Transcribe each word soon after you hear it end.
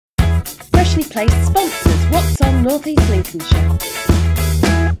Freshly Placed sponsors What's on North East Lincolnshire.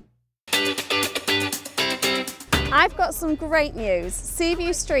 I've got some great news.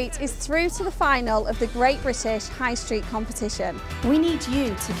 Seaview Street is through to the final of the Great British High Street competition. We need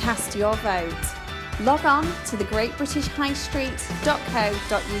you to cast your vote. Log on to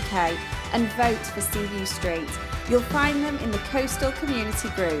thegreatbritishhighstreet.co.uk and vote for Seaview Street. You'll find them in the Coastal Community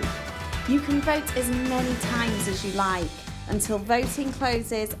Group. You can vote as many times as you like until voting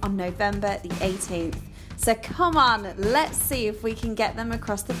closes on November the 18th. So come on, let's see if we can get them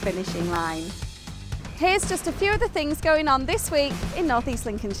across the finishing line. Here's just a few of the things going on this week in North East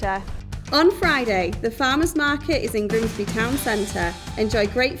Lincolnshire. On Friday, the Farmers Market is in Grimsby Town Centre. Enjoy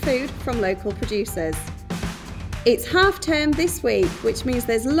great food from local producers. It's half term this week, which means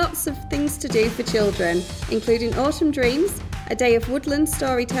there's lots of things to do for children, including Autumn Dreams, a day of woodland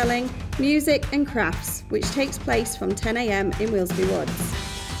storytelling, music and crafts, which takes place from 10 AM in Weelsby Woods.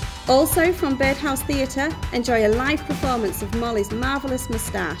 Also from Birdhouse Theatre, enjoy a live performance of Molly's Marvellous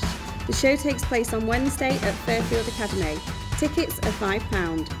Moustache. The show takes place on Wednesday at Fairfield Academy. Tickets are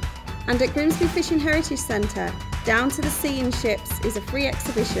 £5. And at Grimsby Fishing Heritage Centre, Down to the Sea in Ships is a free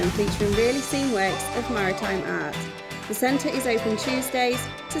exhibition featuring really seen works of maritime art. The centre is open Tuesdays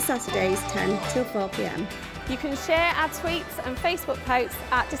to Saturdays 10 till 4 PM. You can share our tweets and Facebook posts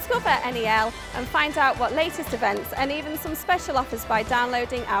at DiscoverNEL and find out what latest events and even some special offers by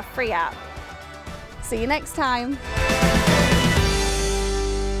downloading our free app. See you next time.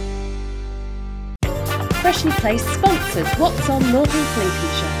 Freshly Placed sponsors What's on North East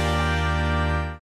Lincolnshire.